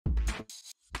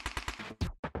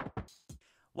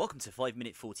Welcome to 5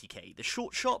 Minute 40k, the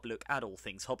short sharp look at all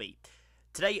things hobby.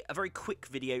 Today, a very quick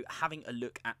video having a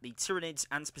look at the Tyranids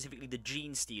and specifically the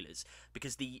Genestealers,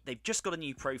 because they've just got a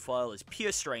new profile as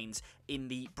Purestrains in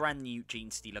the brand new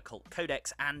Genestealer Cult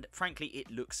Codex, and frankly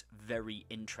it looks very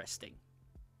interesting.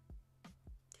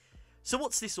 So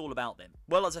what's this all about then?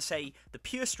 Well, as I say, the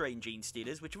Purestrain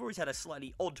Genestealers, which have always had a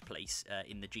slightly odd place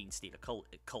in the Genestealer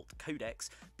Cult Codex,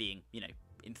 being,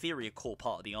 in theory a core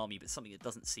part of the army, but something that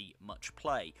doesn't see much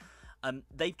play.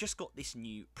 They've just got this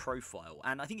new profile,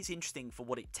 and I think it's interesting for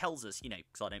what it tells us,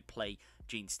 because I don't play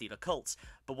Genestealer cults,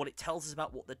 but what it tells us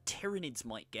about what the Tyranids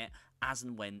might get as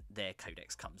and when their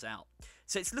codex comes out.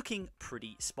 So it's looking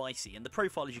pretty spicy, and the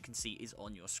profile, as you can see, is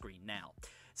on your screen now.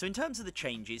 So in terms of the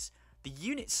changes, the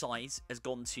unit size has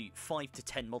gone to 5 to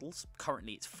 10 models.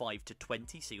 Currently it's 5 to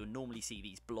 20, so you'll normally see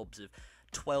these blobs of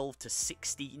 12 to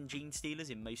 16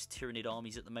 Genestealers in most Tyranid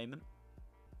armies at the moment.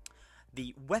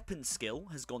 The weapon skill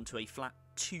has gone to a flat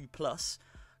 2+.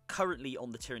 Currently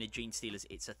on the Tyranid Genestealers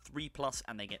it's a 3+,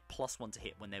 and they get +1 to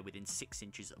hit when they're within 6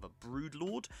 inches of a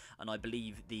Broodlord, and I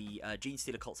believe the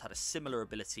Genestealer cults had a similar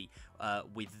ability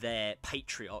with their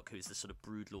Patriarch, who is the sort of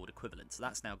Broodlord equivalent. So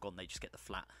that's now gone, they just get the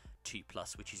flat 2+,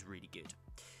 which is really good.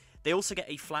 They also get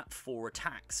a flat 4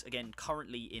 attacks. Again,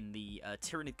 currently in the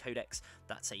Tyranid Codex,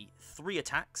 that's a 3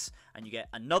 attacks, and you get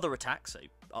another attack, so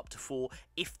up to 4,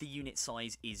 if the unit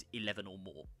size is 11 or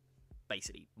more.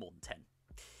 Basically, more than 10.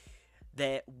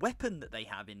 Their weapon that they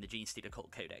have in the Genestealer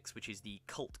Cult Codex, which is the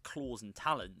Cult Claws and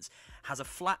Talons, has a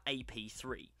flat AP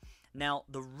 3. Now,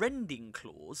 the rending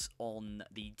claws on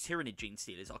the Tyranid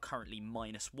Genestealers are currently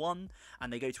 -1,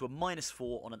 and they go to a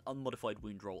 -4 on an unmodified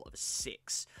wound roll of a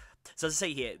 6. So as I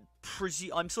say here,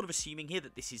 I'm sort of assuming here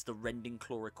that this is the rending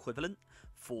claw equivalent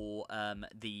for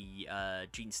the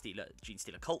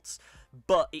Genestealer cults,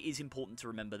 but it is important to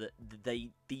remember that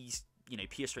these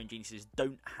Purestrain Genestealers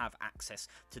don't have access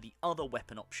to the other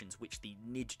weapon options which the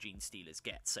Nid Genestealers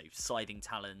get, so Scything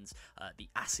Talons, the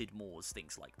Acid Maws,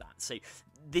 things like that. So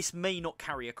this may not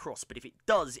carry across, but if it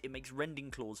does, it makes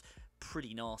Rending Claws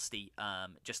pretty nasty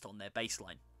just on their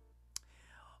baseline.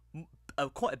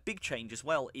 Quite a big change as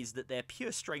well is that their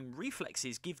Purestrain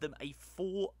reflexes give them a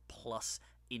 4+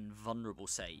 invulnerable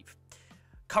save.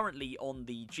 Currently on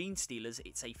the Genestealers,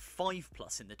 it's a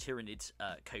 5+ in the Tyranid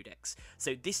Codex,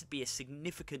 so this would be a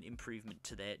significant improvement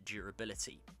to their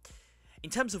durability. In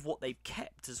terms of what they've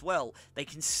kept as well, they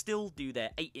can still do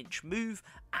their 8-inch move,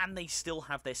 and they still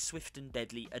have their swift and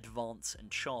deadly advance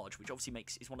and charge, which obviously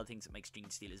is one of the things that makes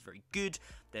Genestealers very good.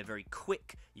 They're very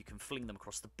quick, you can fling them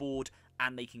across the board,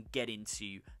 and they can get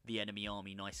into the enemy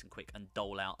army nice and quick and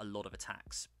dole out a lot of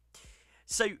attacks.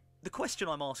 So the question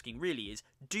I'm asking really is,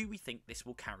 do we think this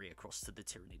will carry across to the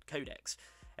Tyranid Codex?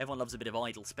 Everyone loves a bit of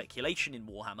idle speculation in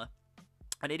Warhammer,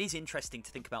 and it is interesting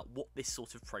to think about what this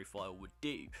sort of profile would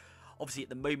do. Obviously at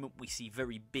the moment we see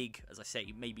very big, as I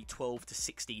say, maybe 12 to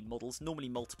 16 models, normally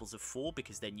multiples of 4,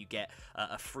 because then you get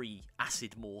a free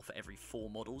Acid Maw for every 4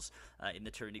 models in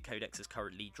the Tyranid Codex as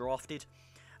currently drafted.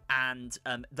 And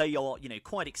they are,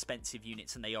 quite expensive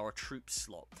units, and they are a troop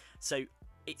slot. So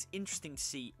it's interesting to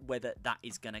see whether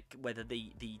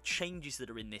the changes that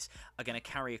are in this are going to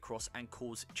carry across and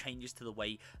cause changes to the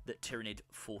way that Tyranid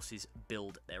forces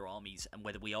build their armies, and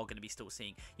whether we are going to be still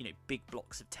seeing, big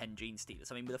blocks of 10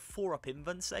 Genestealers. I mean, with a 4+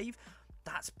 invuln save,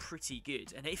 that's pretty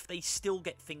good. And if they still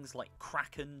get things like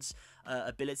Kraken's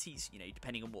abilities,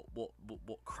 depending on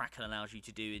what Kraken allows you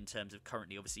to do in terms of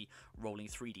currently obviously rolling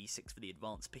 3d6 for the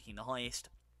advance, picking the highest,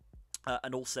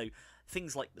 and also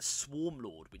things like the Swarm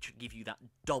Lord, which give you that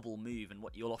double move, and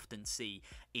what you'll often see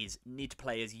is Nid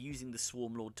players using the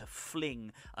Swarm Lord to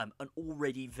fling an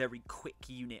already very quick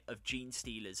unit of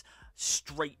Genestealers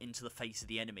straight into the face of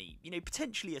the enemy.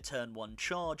 Potentially a turn 1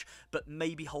 charge, but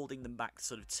maybe holding them back to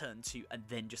sort of turn 2 and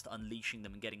then just unleashing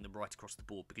them and getting them right across the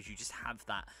board, because you just have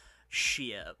that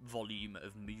sheer volume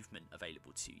of movement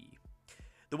available to you.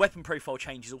 The weapon profile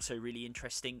change is also really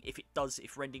interesting.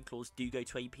 If Rending Claws do go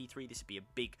to AP3, this would be a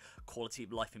big quality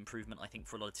of life improvement, I think,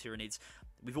 for a lot of Tyranids.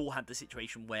 We've all had the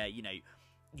situation where,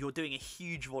 you're doing a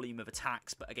huge volume of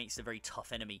attacks, but against a very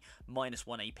tough enemy,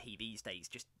 -1 AP these days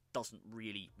just doesn't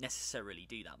really necessarily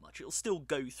do that much. It'll still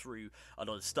go through a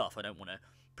lot of stuff. I don't want to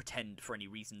pretend for any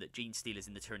reason that Genestealers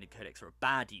in the Tyranid Codex are a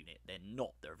bad unit. They're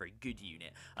not. They're a very good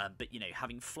unit. But,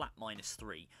 having flat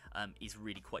 -3 is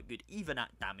really quite good, even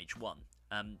at damage 1.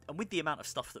 And with the amount of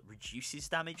stuff that reduces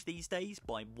damage these days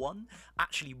by 1,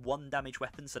 actually 1 damage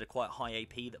weapons that are quite high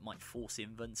AP that might force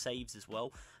invuln saves as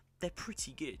well, they're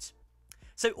pretty good.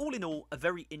 So all in all, a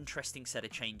very interesting set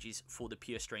of changes for the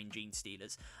Purestrain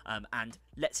Genestealers, and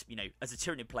let's, as a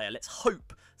Tyranid player, let's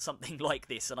hope something like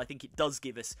this, and I think it does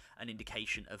give us an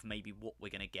indication of maybe what we're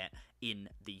going to get in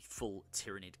the full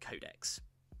Tyranid Codex.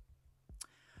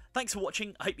 Thanks for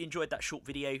watching. I hope you enjoyed that short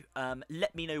video.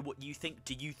 Let me know what you think.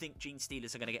 Do you think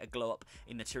Genestealers are going to get a glow up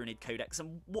in the Tyranid Codex?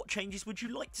 And what changes would you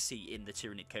like to see in the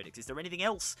Tyranid Codex? Is there anything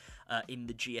else in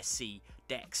the GSC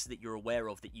decks that you're aware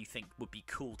of that you think would be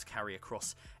cool to carry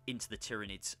across into the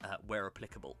Tyranids where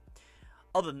applicable?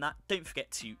 Other than that, don't forget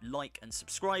to like and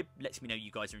subscribe. Lets me know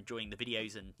you guys are enjoying the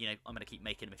videos, and I'm going to keep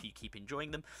making them if you keep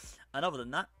enjoying them. And other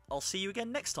than that, I'll see you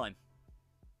again next time.